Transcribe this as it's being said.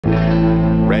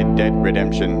Red Dead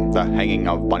Redemption, The Hanging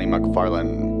of Bonnie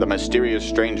McFarlane. The mysterious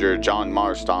stranger John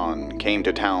Marston came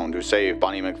to town to save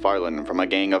Bonnie McFarlane from a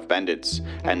gang of bandits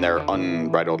and their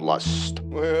unbridled lust.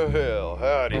 Well,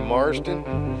 howdy,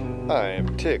 Marston. I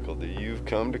am tickled that you've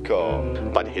come to call.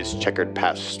 But his checkered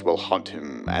past will haunt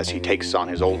him as he takes on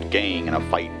his old gang in a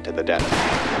fight to the death.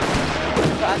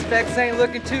 Prospects ain't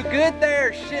looking too good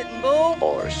there, shitting bull.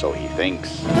 Or so he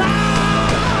thinks.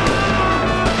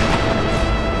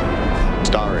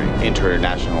 Starring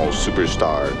international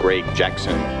superstar Greg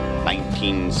Jackson,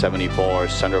 1974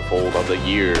 Centerfold of the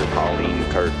Year Pauline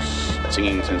Kirks,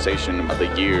 singing sensation of the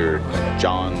year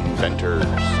John Venters,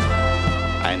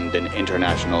 and an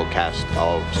international cast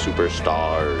of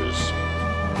superstars,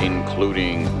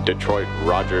 including Detroit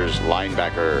Rogers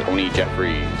linebacker Tony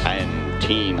Jeffries and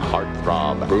teen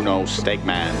heartthrob Bruno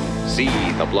Stegman. See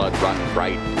the blood run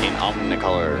bright in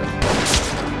Omnicolor.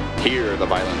 Hear the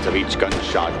violence of each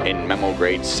gunshot in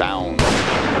memo-grade sound.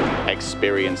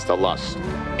 Experience the lust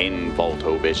in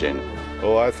Voltovision.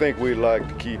 Oh, I think we'd like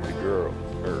to keep the girl.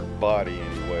 Her body,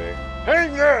 anyway.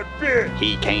 Hang that bitch!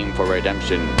 He came for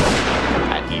redemption,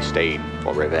 and he stayed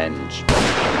for revenge.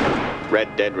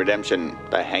 Red Dead Redemption,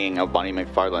 The Hanging of Bonnie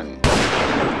McFarlane.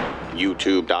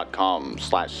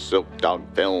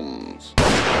 YouTube.com/SilkDogFilms.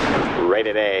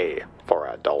 Rated A for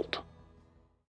adult.